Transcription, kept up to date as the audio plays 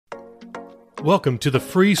Welcome to the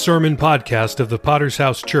free sermon podcast of the Potter's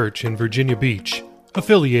House Church in Virginia Beach,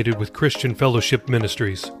 affiliated with Christian Fellowship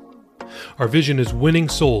Ministries. Our vision is winning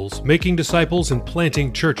souls, making disciples, and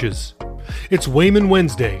planting churches. It's Wayman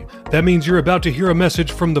Wednesday. That means you're about to hear a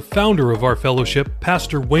message from the founder of our fellowship,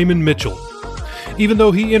 Pastor Wayman Mitchell. Even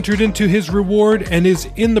though he entered into his reward and is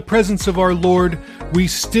in the presence of our Lord, we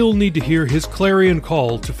still need to hear his clarion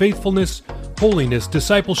call to faithfulness, holiness,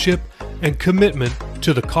 discipleship, and commitment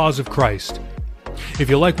to the cause of Christ. If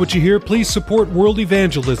you like what you hear, please support world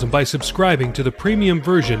evangelism by subscribing to the premium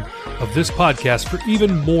version of this podcast for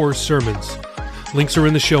even more sermons. Links are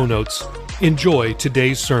in the show notes. Enjoy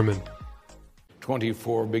today's sermon.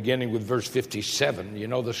 24, beginning with verse 57. You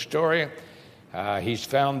know the story. He's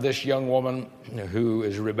found this young woman who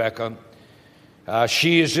is Rebecca.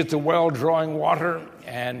 She is at the well drawing water,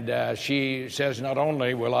 and she says, not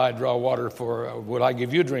only will I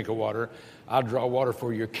give you a drink of water, I'll draw water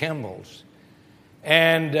for your camels.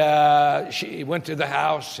 And she went to the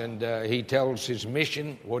house, and he tells his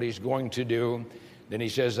mission, what he's going to do. Then he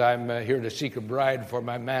says, I'm here to seek a bride for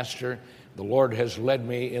my master. The Lord has led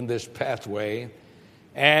me in this pathway.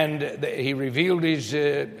 And he revealed his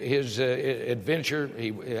adventure.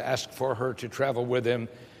 He asked for her to travel with him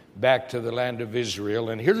back to the land of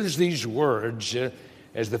Israel. And here's these words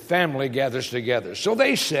as the family gathers together. So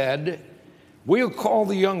they said, we'll call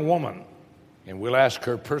the young woman, and we'll ask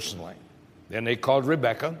her personally. Then they called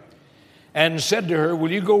Rebekah and said to her,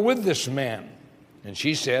 will you go with this man? And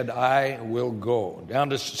she said, I will go. Down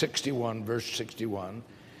to 61, verse 61.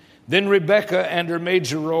 Then Rebekah and her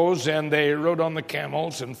maids arose, and they rode on the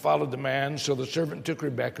camels and followed the man. So the servant took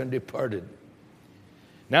Rebekah and departed.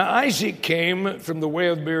 Now Isaac came from the way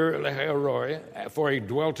of Beer-lahai-roi, for he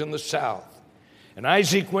dwelt in the south. And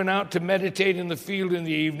Isaac went out to meditate in the field in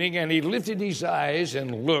the evening, and he lifted his eyes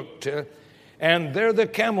and looked, and there the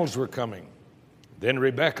camels were coming. Then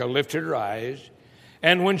Rebekah lifted her eyes,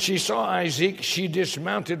 and when she saw Isaac, she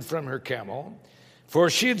dismounted from her camel, for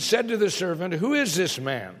she had said to the servant, who is this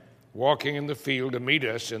man walking in the field to meet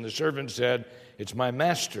us? And the servant said, it's my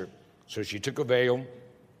master. So she took a veil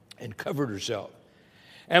and covered herself.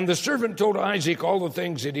 And the servant told Isaac all the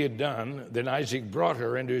things that he had done. Then Isaac brought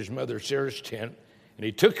her into his mother Sarah's tent, and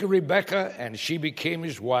he took Rebekah, and she became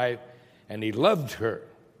his wife, and he loved her.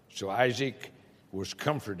 So Isaac was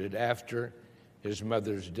comforted after his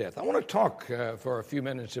mother's death. I want to talk for a few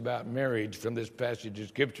minutes about marriage from this passage of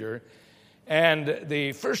Scripture. And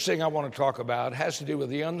the first thing I want to talk about has to do with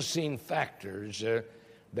the unseen factors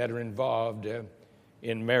that are involved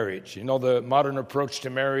in marriage. You know, the modern approach to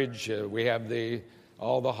marriage, we have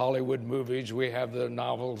all the Hollywood movies, we have the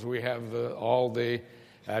novels, we have all the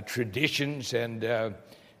traditions, and there's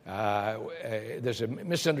a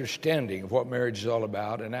misunderstanding of what marriage is all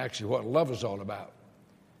about and actually what love is all about.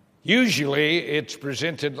 Usually it's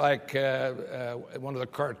presented like one of the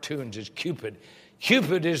cartoons is Cupid.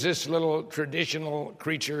 Cupid is this little traditional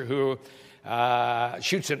creature who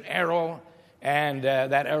shoots an arrow, and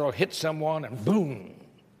that arrow hits someone, and boom,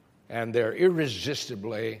 and they're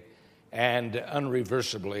irresistibly and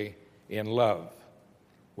unreversibly in love.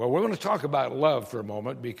 Well, we're going to talk about love for a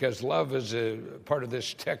moment because love is a part of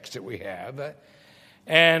this text that we have.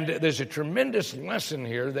 And there's a tremendous lesson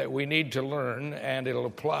here that we need to learn, and it'll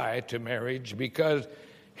apply to marriage, because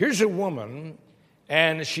here's a woman,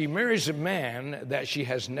 and she marries a man that she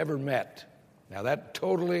has never met. Now, that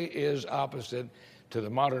totally is opposite to the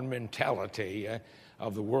modern mentality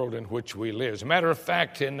of the world in which we live. As a matter of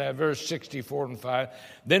fact, in verse 64 and 5,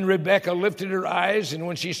 then Rebekah lifted her eyes, and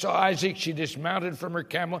when she saw Isaac, she dismounted from her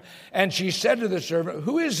camel, and she said to the servant,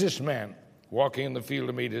 who is this man walking in the field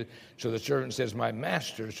to meet us? So the servant says, my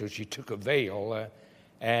master. So she took a veil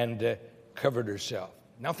and covered herself.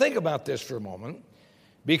 Now think about this for a moment,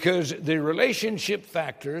 because the relationship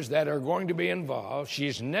factors that are going to be involved,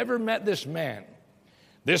 she's never met this man.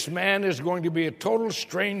 This man is going to be a total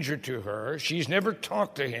stranger to her. She's never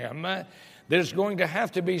talked to him. There's going to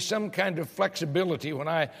have to be some kind of flexibility. When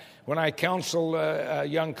I counsel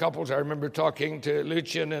young couples, I remember talking to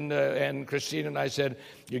Lucian and Christine, and I said,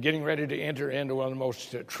 you're getting ready to enter into one of the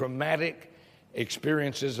most traumatic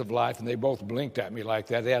experiences of life. And they both blinked at me like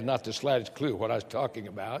that. They had not the slightest clue what I was talking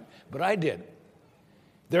about, but I did.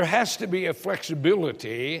 There has to be a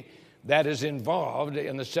flexibility that is involved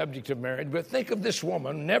in the subject of marriage. But think of this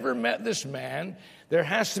woman, never met this man. There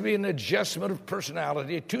has to be an adjustment of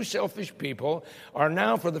personality. Two selfish people are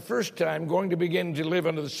now for the first time going to begin to live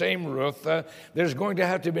under the same roof. There's going to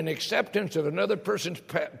have to be an acceptance of another person's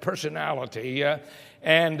personality.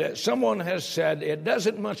 And someone has said it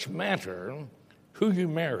doesn't much matter who you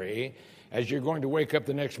marry as you're going to wake up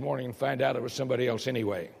the next morning and find out it was somebody else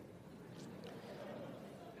anyway.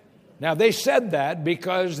 Now, they said that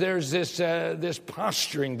because there's this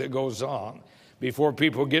posturing that goes on before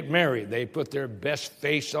people get married. They put their best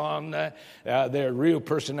face on. Their real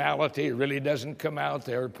personality really doesn't come out.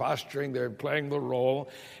 They're posturing. They're playing the role.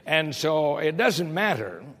 And so it doesn't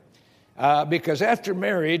matter because after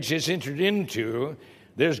marriage is entered into,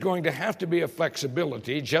 there's going to have to be a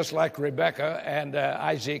flexibility, just like Rebekah and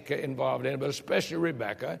Isaac involved in it, but especially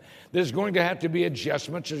Rebekah. There's going to have to be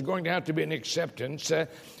adjustments. There's going to have to be an acceptance.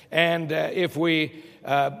 And if we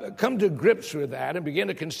come to grips with that and begin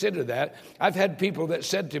to consider that, I've had people that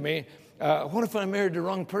said to me, what if I married the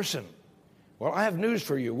wrong person? Well, I have news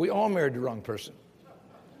for you. We all married the wrong person.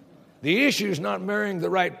 The issue is not marrying the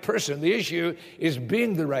right person. The issue is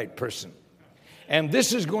being the right person. And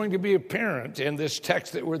this is going to be apparent in this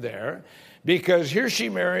text that we're there, because here she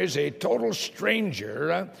marries a total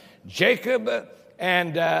stranger. Jacob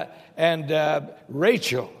and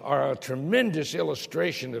Rachel are a tremendous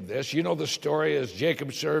illustration of this. You know the story, as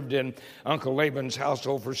Jacob served in Uncle Laban's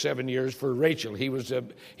household for 7 years for Rachel. He was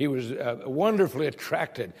wonderfully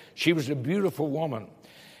attracted. She was a beautiful woman.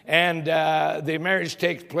 And the marriage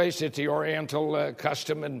takes place at the Oriental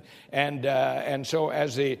custom, and so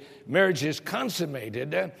as the marriage is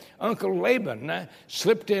consummated, Uncle Laban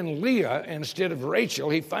slipped in Leah instead of Rachel.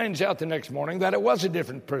 He finds out the next morning that it was a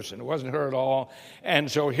different person. It wasn't her at all. And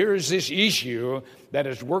so here's this issue that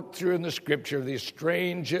is worked through in the Scripture, these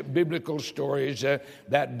strange biblical stories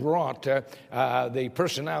that brought the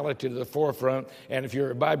personality to the forefront. And if you're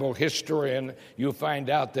a Bible historian, you'll find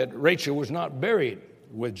out that Rachel was not buried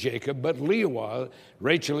with Jacob, but Leah was.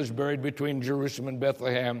 Rachel is buried between Jerusalem and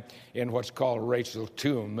Bethlehem in what's called Rachel's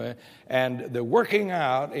tomb. And the working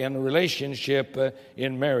out in a relationship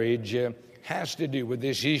in marriage has to do with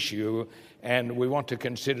this issue, and we want to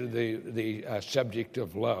consider the subject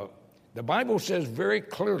of love. The Bible says very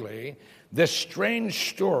clearly this strange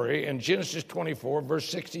story in Genesis 24, verse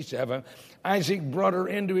 67, Isaac brought her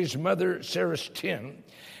into his mother Sarah's tent,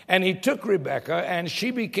 and he took Rebekah, and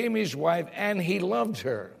she became his wife, and he loved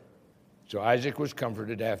her. So Isaac was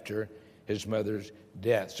comforted after his mother's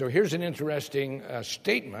death. So here's an interesting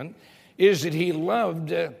statement, is that he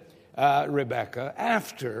loved Rebekah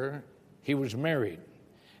after he was married.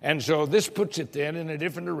 And so this puts it then in a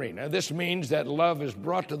different arena. This means that love is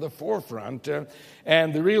brought to the forefront,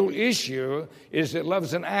 and the real issue is that love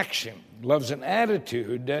is an action, love's an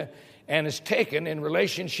attitude, and is taken in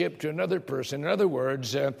relationship to another person. In other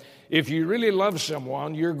words, if you really love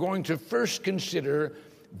someone, you're going to first consider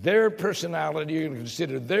their personality, you're going to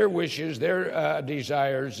consider their wishes, their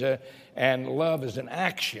desires, and love is an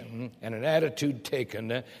action and an attitude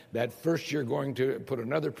taken that first you're going to put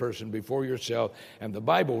another person before yourself. And the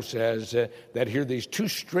Bible says that here these two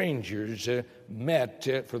strangers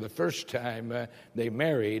met for the first time, they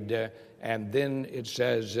married, and then it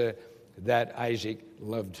says that Isaac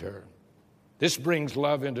loved her. This brings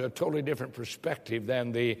love into a totally different perspective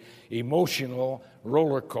than the emotional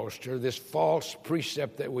roller coaster, this false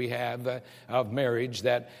precept that we have of marriage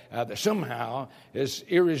that somehow this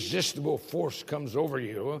irresistible force comes over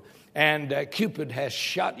you, and Cupid has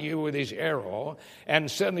shot you with his arrow,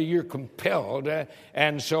 and suddenly you're compelled,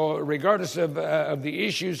 and so regardless of the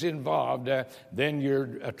issues involved, then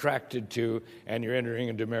you're attracted to and you're entering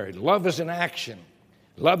into marriage. Love is an action.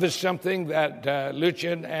 Love is something that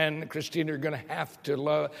Lucian and Christina are going to have to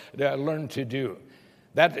learn to do.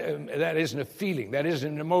 That isn't a feeling. That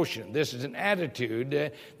isn't an emotion. This is an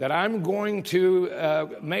attitude that I'm going to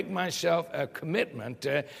make myself a commitment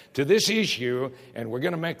to this issue, and we're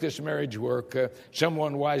going to make this marriage work.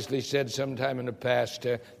 Someone wisely said sometime in the past,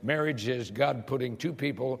 marriage is God putting two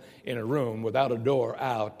people in a room without a door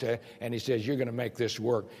out, and he says, you're going to make this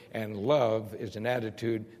work. And love is an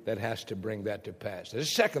attitude that has to bring that to pass. The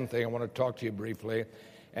second thing I want to talk to you briefly,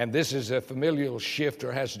 and this is a familial shift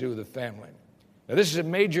or has to do with the family. Now, this is a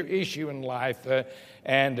major issue in life,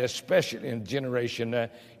 and especially in the generation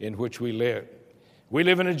in which we live. We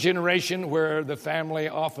live in a generation where the family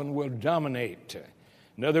often will dominate.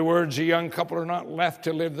 In other words, a young couple are not left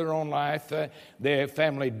to live their own life. The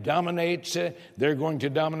family dominates. They're going to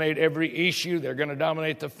dominate every issue. They're going to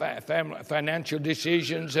dominate the financial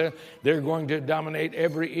decisions. They're going to dominate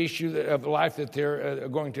every issue of life that they're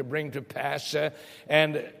going to bring to pass.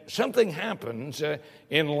 And something happens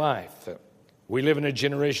in life. We live in a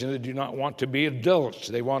generation that do not want to be adults.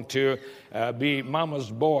 They want to be mama's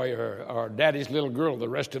boy or daddy's little girl the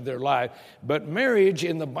rest of their life. But marriage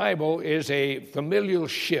in the Bible is a familial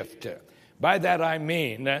shift. By that I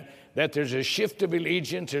mean that there's a shift of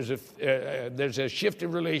allegiance, there's a shift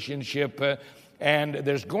of relationship, and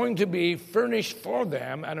there's going to be furnished for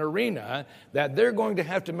them an arena that they're going to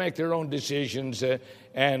have to make their own decisions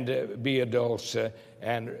and be adults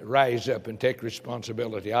and rise up and take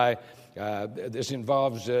responsibility. This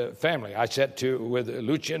involves family. I sat with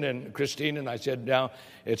Lucian and Christine, and I said, now,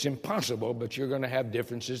 it's impossible, but you're going to have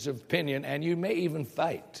differences of opinion, and you may even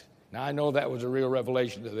fight. Now, I know that was a real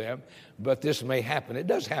revelation to them, but this may happen. It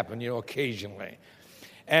does happen, occasionally.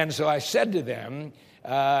 And so I said to them,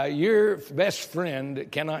 your best friend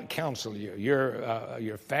cannot counsel you.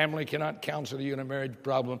 Your family cannot counsel you in a marriage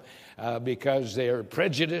problem because they are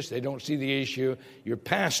prejudiced. They don't see the issue. Your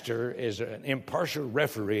pastor is an impartial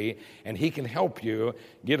referee, and he can help you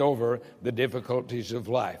get over the difficulties of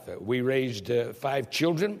life. We raised 5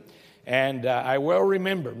 children. And I well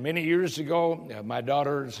remember many years ago, my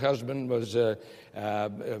daughter's husband was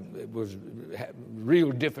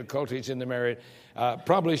real difficulties in the marriage.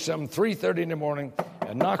 Probably some 3:30 in the morning,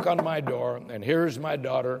 a knock on my door, and here's my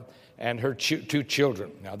daughter and her 2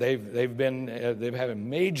 children. Now they've had a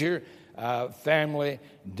major family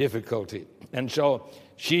difficulty, and so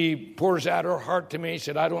she pours out her heart to me.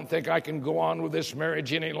 Said, I don't think I can go on with this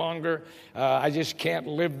marriage any longer. I just can't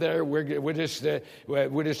live there. We're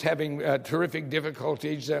just having terrific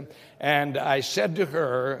difficulties. And I said to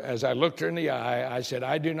her, as I looked her in the eye, I said,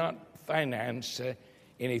 I do not finance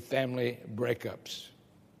any family breakups.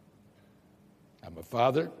 I'm a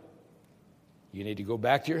father. You need to go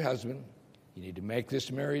back to your husband. You need to make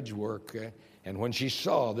this marriage work. And when she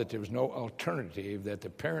saw that there was no alternative, that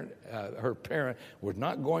her parent was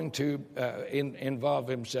not going to involve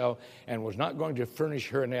himself and was not going to furnish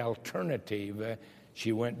her an alternative,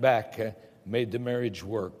 she went back, made the marriage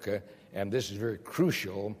work. And this is very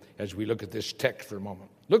crucial as we look at this text for a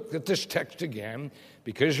moment. Look at this text again,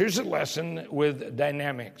 because here's a lesson with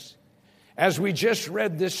dynamics. As we just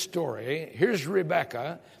read this story, here's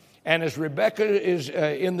Rebekah, and as Rebekah is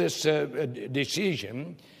in this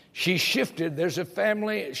decision, she shifted. There's a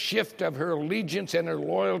family shift of her allegiance and her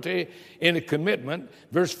loyalty in a commitment.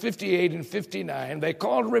 Verse 58 and 59, they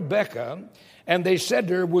called Rebekah, and they said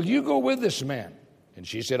to her, will you go with this man? And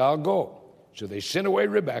she said, I'll go. So they sent away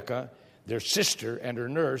Rebekah, their sister, and her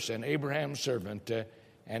nurse, and Abraham's servant,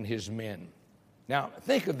 and his men. Now,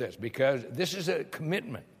 think of this, because this is a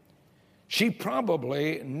commitment. She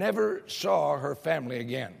probably never saw her family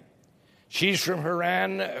again. She's from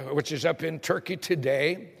Haran, which is up in Turkey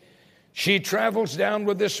today. She travels down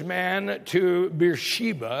with this man to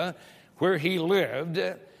Beersheba, where he lived,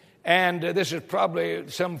 and this is probably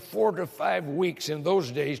some 4 to 5 weeks in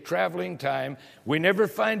those days, traveling time. We never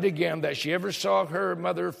find again that she ever saw her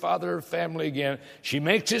mother, father, family again. She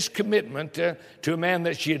makes this commitment to a man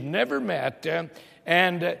that she had never met,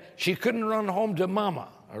 and she couldn't run home to mama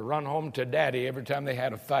or run home to daddy every time they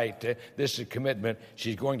had a fight. This is a commitment.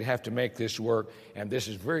 She's going to have to make this work, and this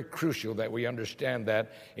is very crucial that we understand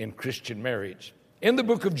that in Christian marriage. In the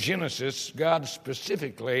book of Genesis, God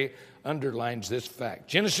specifically underlines this fact.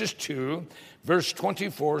 Genesis 2, verse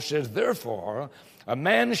 24 says, therefore, a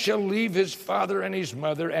man shall leave his father and his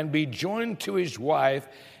mother and be joined to his wife,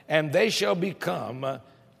 and they shall become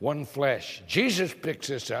one flesh. Jesus picks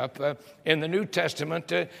this up in the New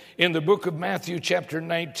Testament in the book of Matthew chapter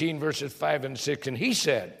 19, verses 5 and 6. And he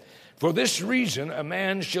said, for this reason, a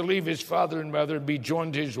man shall leave his father and mother and be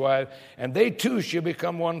joined to his wife, and they two shall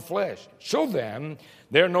become one flesh. So then,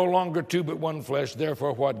 they're no longer two but one flesh.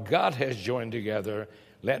 Therefore, what God has joined together,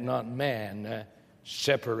 let not man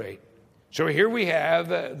separate. So here we have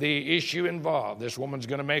the issue involved. This woman's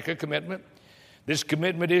going to make a commitment. This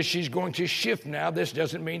commitment is she's going to shift now. This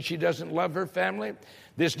doesn't mean she doesn't love her family.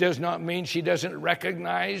 This does not mean she doesn't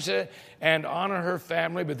recognize and honor her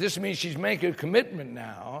family, but this means she's making a commitment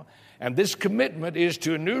now, and this commitment is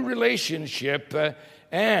to a new relationship,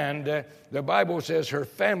 and the Bible says her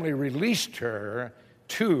family released her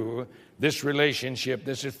to this relationship.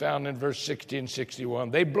 This is found in verse 60 and 61.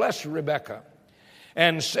 They blessed Rebekah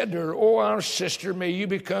and said to her, O our sister, may you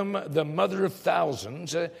become the mother of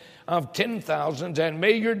thousands, of 10,000s, and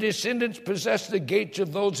may your descendants possess the gates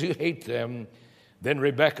of those who hate them. Then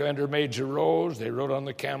Rebekah and her maids arose. They rode on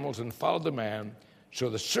the camels and followed the man. So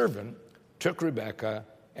the servant took Rebekah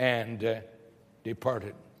and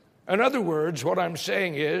departed. In other words, what I'm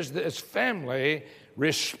saying is this family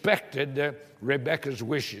respected Rebekah's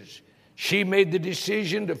wishes. She made the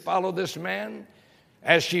decision to follow this man.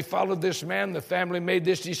 As she followed this man, the family made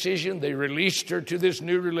this decision. They released her to this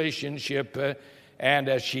new relationship. And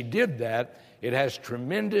as she did that, it has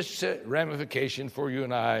tremendous ramification for you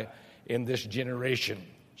and I in this generation.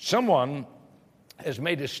 Someone has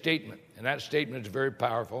made a statement, and that statement is very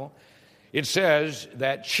powerful. It says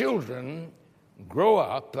that children grow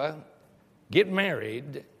up get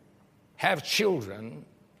married, have children,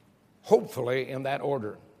 hopefully in that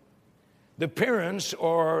order. The parents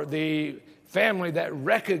or the family that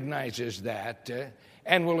recognizes that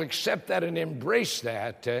and will accept that and embrace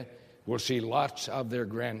that will see lots of their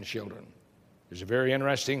grandchildren. There's a very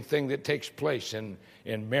interesting thing that takes place in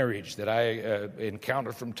marriage that I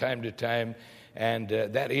encounter from time to time, and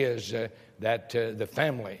that is that the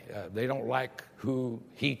family, they don't like who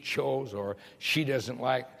he chose, or she doesn't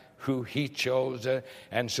like who he chose,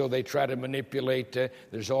 and so they try to manipulate.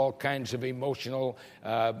 There's all kinds of emotional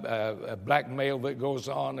blackmail that goes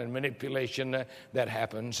on and manipulation that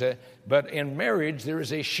happens. But in marriage, there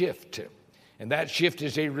is a shift, and that shift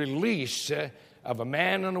is a release of a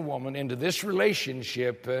man and a woman into this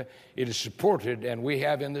relationship. It is supported, and we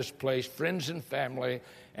have in this place friends and family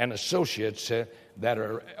and associates that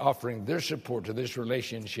are offering their support to this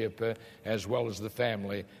relationship as well as the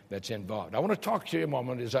family that's involved. I want to talk to you a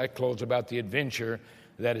moment as I close about the adventure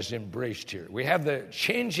that is embraced here. We have the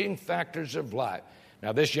changing factors of life.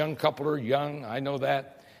 Now, this young couple are young, I know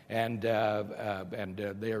that, and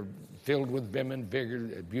they're filled with vim and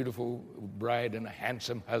vigor, a beautiful bride and a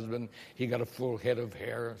handsome husband. He got a full head of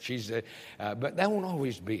hair. But that won't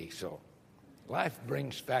always be so. Life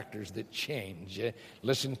brings factors that change.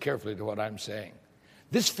 Listen carefully to what I'm saying.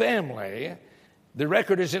 This family, the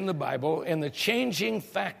record is in the Bible, in the changing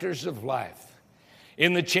factors of life.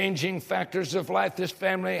 In the changing factors of life, this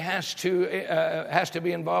family has to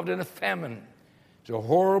be involved in a famine. So a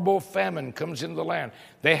horrible famine comes into the land.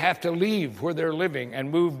 They have to leave where they're living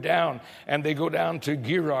and move down, and they go down to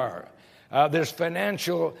Gerar. There's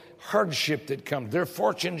financial hardship that comes. Their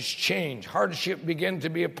fortunes change. Hardship begins to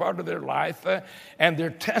be a part of their life, and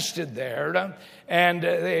they're tested there.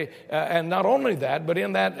 And not only that, but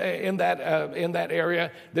in that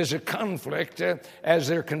area, there's a conflict as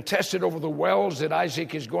they're contested over the wells that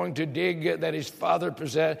Isaac is going to dig that his father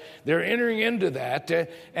possessed. They're entering into that,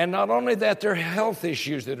 and not only that, there are health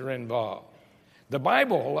issues that are involved. The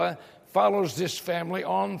Bible follows this family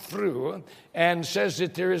on through and says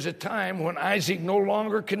that there is a time when Isaac no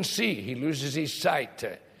longer can see. He loses his sight.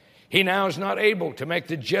 He now is not able to make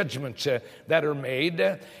the judgments that are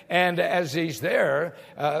made. And as he's there,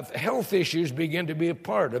 health issues begin to be a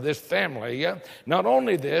part of this family. Not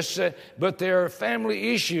only this, but there are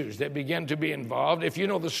family issues that begin to be involved. If you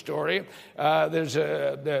know the story, there's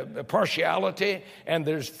the partiality and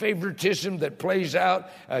there's favoritism that plays out.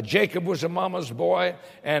 Jacob was a mama's boy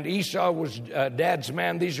and Esau was dad's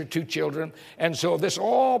man. These are two children. And so this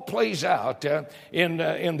all plays out in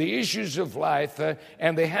the issues of life,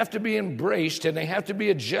 and they have to be embraced, and they have to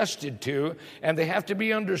be adjusted to, and they have to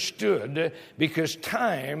be understood, because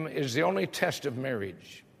time is the only test of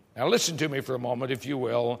marriage. Now listen to me for a moment, if you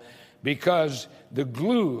will, because the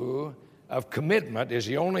glue of commitment is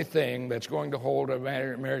the only thing that's going to hold a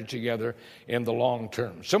marriage together in the long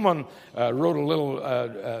term. Someone wrote a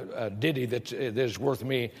little ditty that is worth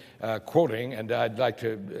me quoting, and I'd like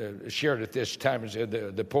to share it at this time.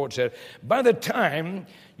 The poet said, "By the time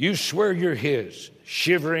you swear you're his,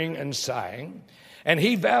 shivering and sighing, and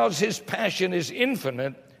he vows his passion is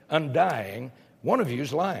infinite, undying, one of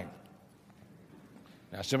you's lying."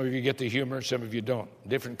 Now, some of you get the humor, some of you don't.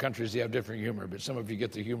 Different countries, they have different humor, but some of you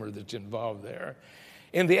get the humor that's involved there.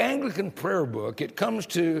 In the Anglican prayer book, it comes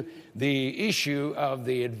to the issue of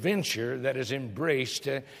the adventure that is embraced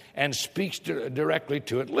and speaks directly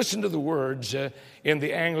to it. Listen to the words in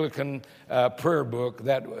the Anglican prayer book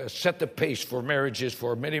that set the pace for marriages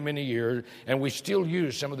for many, many years, and we still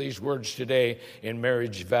use some of these words today in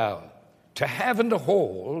marriage vow. To have and to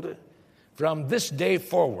hold from this day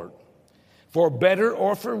forward, for better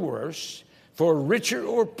or for worse, for richer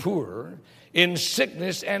or poorer, in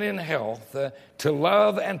sickness and in health, to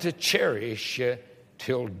love and to cherish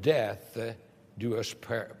till death do us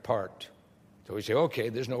part. So we say, okay,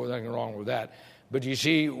 there's nothing wrong with that. But you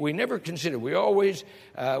see, we never consider, we always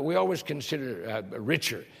consider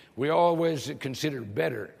richer. We always consider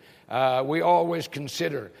better. We always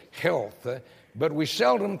consider health. But we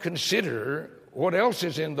seldom consider what else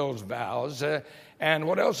is in those vows. And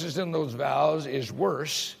what else is in those vows is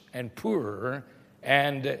worse and poorer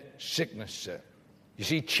and sickness. You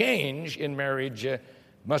see, change in marriage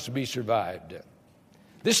must be survived.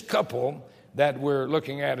 This couple that we're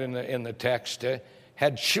looking at in the text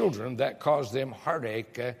had children that caused them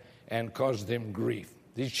heartache and caused them grief.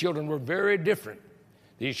 These children were very different.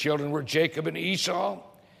 These children were Jacob and Esau.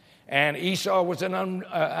 And Esau was an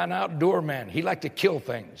outdoor man. He liked to kill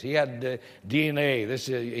things. He had DNA.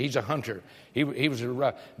 He's a hunter. He was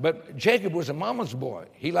but Jacob was a mama's boy.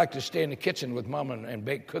 He liked to stay in the kitchen with mama and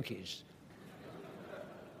bake cookies.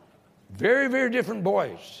 Very, very different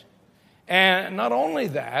boys. And not only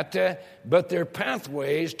that, but their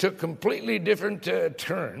pathways took completely different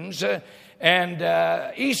turns.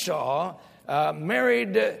 And Esau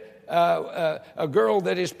married a girl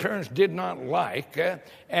that his parents did not like,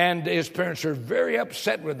 and his parents are very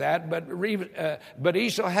upset with that. But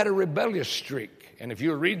Esau had a rebellious streak. And if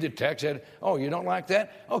you read the text, said, "Oh, you don't like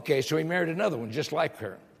that? Okay," so he married another one just like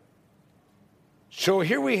her. So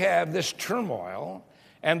here we have this turmoil.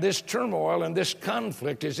 And this turmoil and this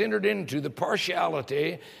conflict is entered into the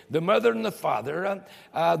partiality, the mother and the father.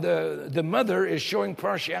 The mother is showing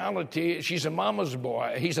partiality. She's a mama's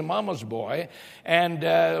boy. He's a mama's boy. And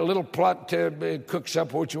a little plot cooks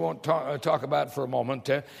up what you won't talk about for a moment.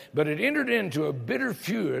 But it entered into a bitter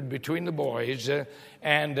feud between the boys.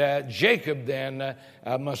 And Jacob then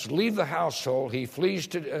must leave the household. He flees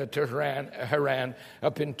to Haran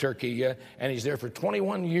up in Turkey, and he's there for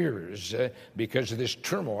 21 years because of this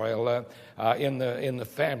turmoil in the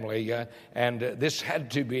family. And this had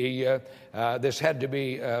to be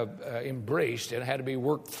embraced and had to be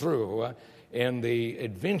worked through in the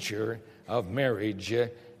adventure of marriage.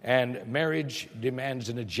 And marriage demands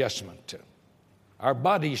an adjustment. Our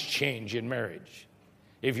bodies change in marriage.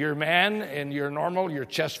 If you're a man and you're normal, your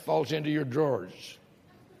chest falls into your drawers.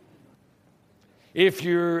 If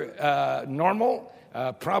you're normal,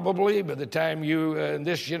 probably by the time in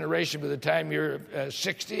this generation, by the time you're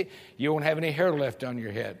 60, you won't have any hair left on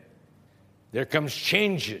your head. There comes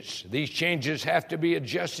changes. These changes have to be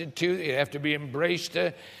adjusted to. They have to be embraced.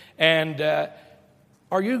 And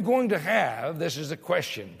are you going to have, this is a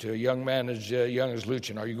question to a young man as young as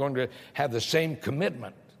Lucian, are you going to have the same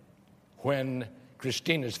commitment when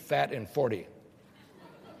Christina's fat and 40?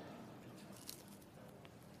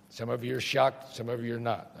 Some of you are shocked, some of you are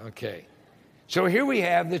not. Okay. So here we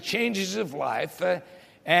have the changes of life.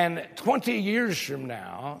 And 20 years from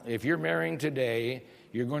now, if you're marrying today,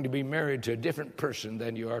 you're going to be married to a different person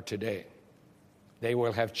than you are today. They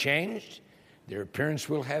will have changed. Their appearance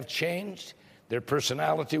will have changed. Their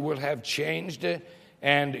personality will have changed.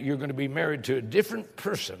 And you're going to be married to a different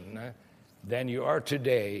person than you are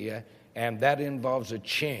today. And that involves a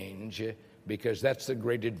change because that's the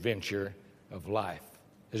great adventure of life.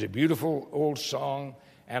 There's a beautiful old song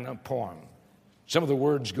and a poem. Some of the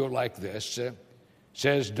words go like this.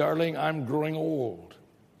 Says, "Darling, I'm growing old.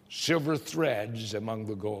 Silver threads among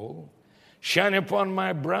the gold shine upon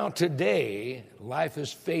my brow today. Life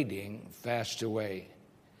is fading fast away.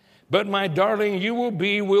 But my darling, you will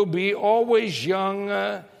be always young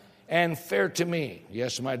and fair to me."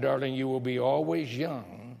 Yes, my darling, you will be always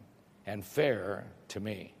young and fair to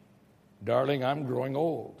me. Darling, I'm growing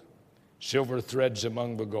old. Silver threads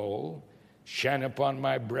among the gold shine upon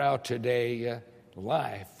my brow today.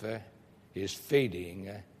 Life is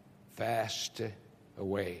fading fast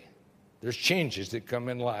away. There's changes that come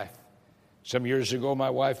in life. Some years ago,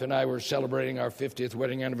 my wife and I were celebrating our 50th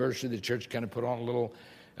wedding anniversary. The church kind of put on a little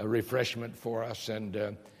refreshment for us,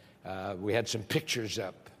 and we had some pictures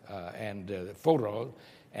up and photos.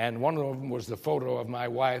 And one of them was the photo of my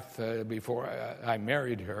wife before I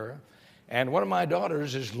married her. And one of my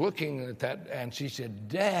daughters is looking at that, and she said,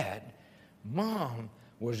 "Dad, Mom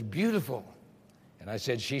was beautiful." And I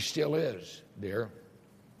said, "She still is, dear."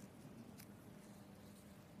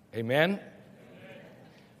 Amen?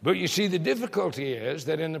 But you see, the difficulty is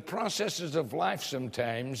that in the processes of life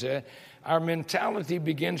sometimes, our mentality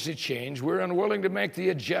begins to change. We're unwilling to make the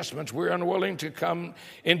adjustments. We're unwilling to come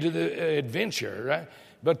into the adventure, right?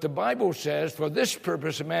 But the Bible says, "For this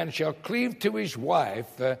purpose a man shall cleave to his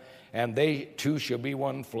wife, and they two shall be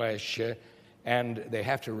one flesh." And they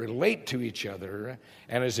have to relate to each other.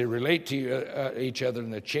 And as they relate to each other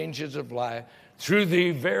in the changes of life, through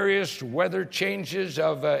the various weather changes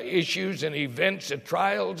of issues and events and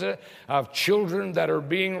trials of children that are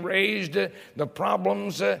being raised, the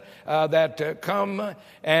problems that come,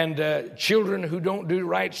 and children who don't do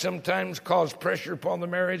right sometimes cause pressure upon the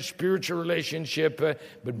marriage, spiritual relationship.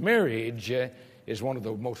 But marriage is one of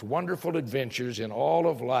the most wonderful adventures in all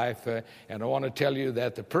of life. And I want to tell you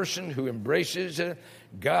that the person who embraces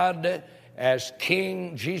God as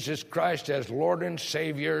King, Jesus Christ as Lord and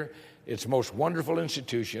Savior, it's the most wonderful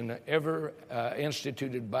institution ever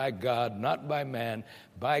instituted by God, not by man,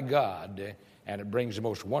 by God. And it brings the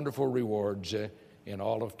most wonderful rewards in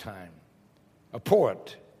all of time. A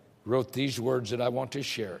poet wrote these words that I want to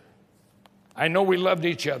share. "I know we loved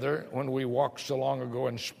each other when we walked so long ago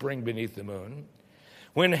in spring beneath the moon.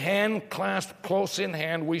 When hand clasped close in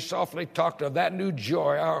hand, we softly talked of that new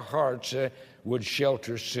joy our hearts would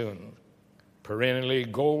shelter soon. Perennially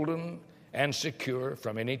golden and secure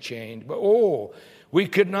from any change. But oh, we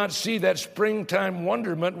could not see that springtime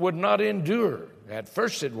wonderment would not endure. At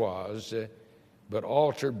first it was, but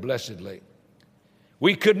altered blessedly.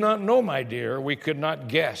 We could not know, my dear, we could not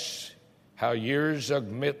guess how years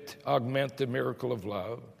augment the miracle of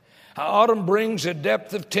love, how autumn brings a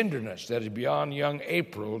depth of tenderness that is beyond young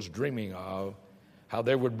April's dreaming of, how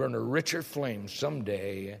there would burn a richer flame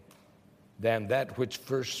someday than that which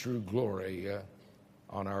first threw glory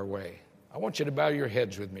on our way. I want you to bow your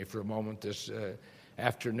heads with me for a moment this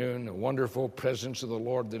afternoon, the wonderful presence of the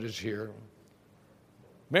Lord that is here.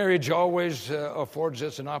 Marriage always affords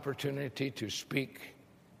us an opportunity to speak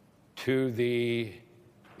to the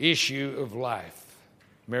issue of life.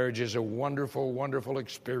 Marriage is a wonderful, wonderful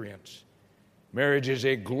experience. Marriage is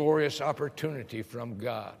a glorious opportunity from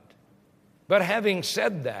God. But having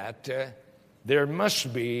said that, there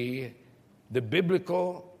must be the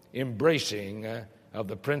biblical embracing of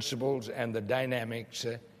the principles and the dynamics,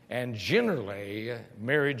 and generally,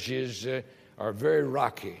 marriages are very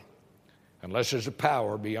rocky. Unless there's a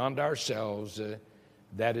power beyond ourselves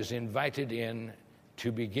that is invited in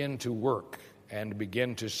to begin to work and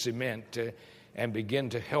begin to cement and begin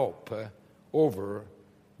to help over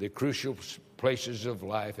the crucial places of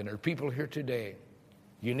life. And there are people here today,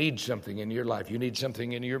 you need something in your life. You need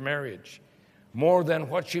something in your marriage. More than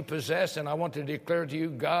what you possess, and I want to declare to you,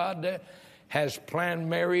 God has planned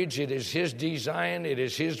marriage. It is His design. It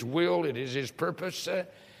is His will. It is His purpose.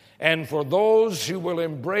 And for those who will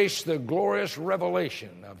embrace the glorious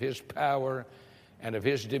revelation of His power and of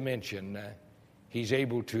His dimension, He's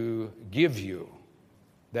able to give you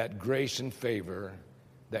that grace and favor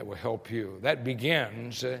that will help you. That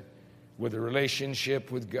begins with a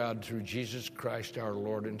relationship with God through Jesus Christ, our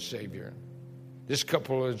Lord and Savior. This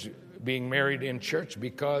couple is being married in church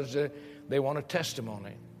because they want a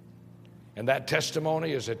testimony. And that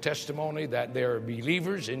testimony is a testimony that they are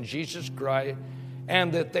believers in Jesus Christ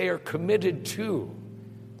and that they are committed to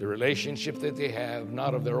the relationship that they have,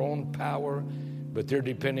 not of their own power, but they're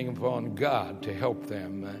depending upon God to help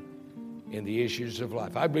them in the issues of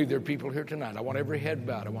life. I believe there are people here tonight. I want every head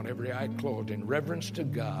bowed. I want every eye closed in reverence to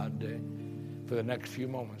God for the next few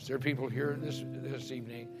moments. There are people here this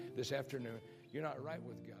evening, this afternoon. You're not right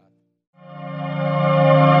with God.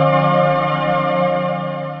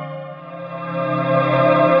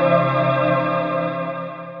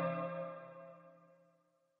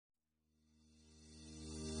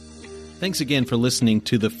 Thanks again for listening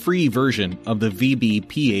to the free version of the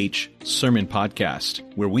VBPH Sermon Podcast,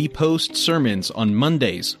 where we post sermons on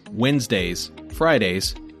Mondays, Wednesdays,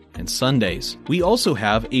 Fridays, and Sundays. We also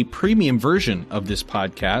have a premium version of this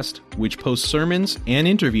podcast, which posts sermons and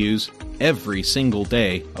interviews every single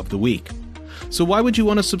day of the week. So why would you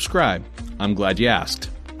want to subscribe? I'm glad you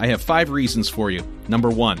asked. I have 5 reasons for you.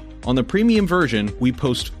 Number 1. On the premium version, we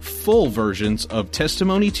post full versions of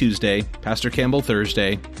Testimony Tuesday, Pastor Campbell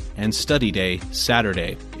Thursday, and Study Day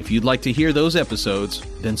Saturday. If you'd like to hear those episodes,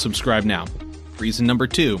 then subscribe now. Reason number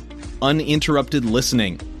 2, uninterrupted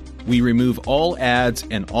listening. We remove all ads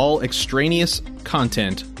and all extraneous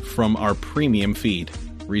content from our premium feed.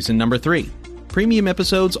 Reason number 3, premium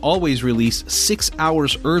episodes always release 6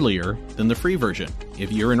 hours earlier than the free version.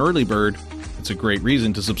 If you're an early bird, it's a great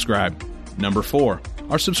reason to subscribe. Number 4,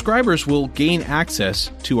 our subscribers will gain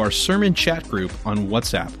access to our sermon chat group on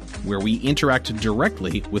WhatsApp, where we interact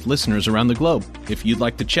directly with listeners around the globe. If you'd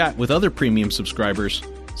like to chat with other premium subscribers,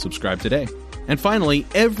 subscribe today. And finally,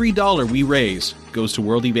 every dollar we raise goes to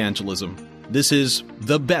world evangelism. This is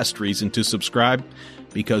the best reason to subscribe,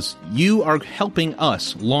 because you are helping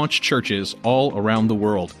us launch churches all around the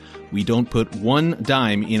world. We don't put one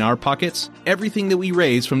dime in our pockets. Everything that we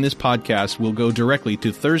raise from this podcast will go directly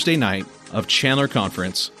to Thursday night of Chandler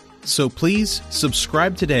Conference. So please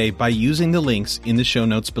subscribe today by using the links in the show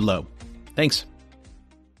notes below. Thanks.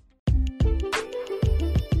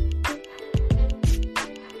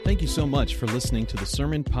 Thank you so much for listening to the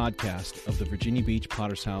Sermon Podcast of the Virginia Beach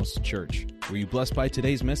Potter's House Church. Were you blessed by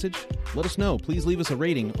today's message? Let us know. Please leave us a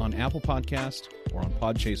rating on Apple Podcast or on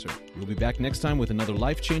Podchaser. We'll be back next time with another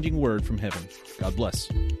life-changing word from heaven. God bless.